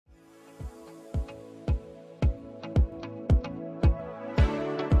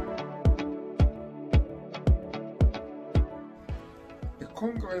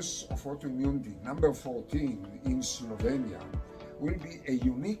Congress of Autoimmunity number 14 in Slovenia will be a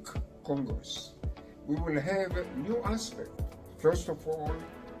unique Congress. We will have a new aspect. First of all,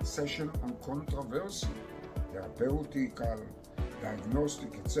 session on controversy, therapeutical,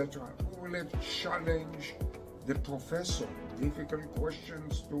 diagnostic, etc. We will have challenge the professor, difficult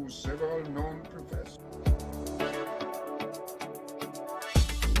questions to several known professors.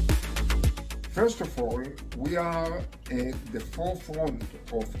 First of all, we are at the forefront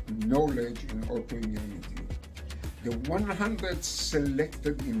of knowledge in autoimmunity. The 100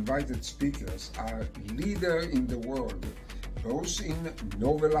 selected invited speakers are leaders in the world, both in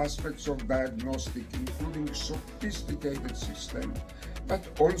novel aspects of diagnostic, including sophisticated systems, but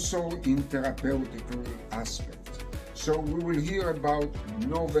also in therapeutical aspects. So we will hear about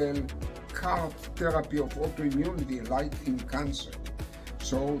novel CAR therapy of autoimmunity like in cancer.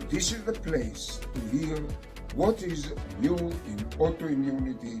 So this is the place to hear what is new in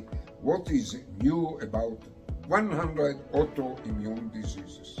autoimmunity, what is new about 100 autoimmune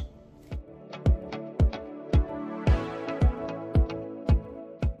diseases.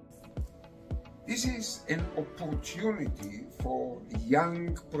 This is an opportunity for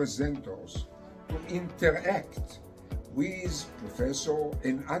young presenters to interact with professor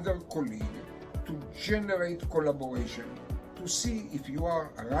and other colleagues to generate collaboration, to see if you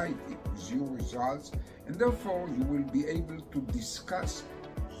are right with your results, and therefore you will be able to discuss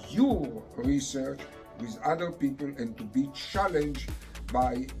your research with other people and to be challenged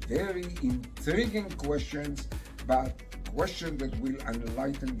by very intriguing questions, but questions that will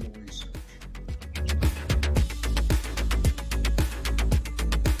enlighten your research.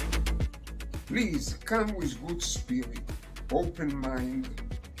 Please come with good spirit, open mind,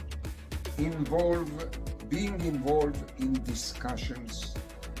 being involved in discussions,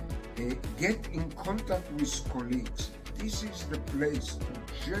 get in contact with colleagues. This is the place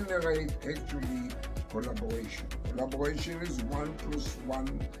to generate actually collaboration. Collaboration is 1 +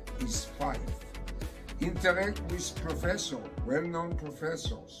 1 is 5. Interact with professors, well-known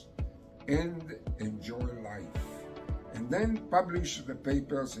professors, and enjoy life. And then publish the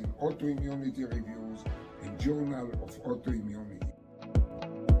papers in Autoimmunity Reviews and Journal of Autoimmunity.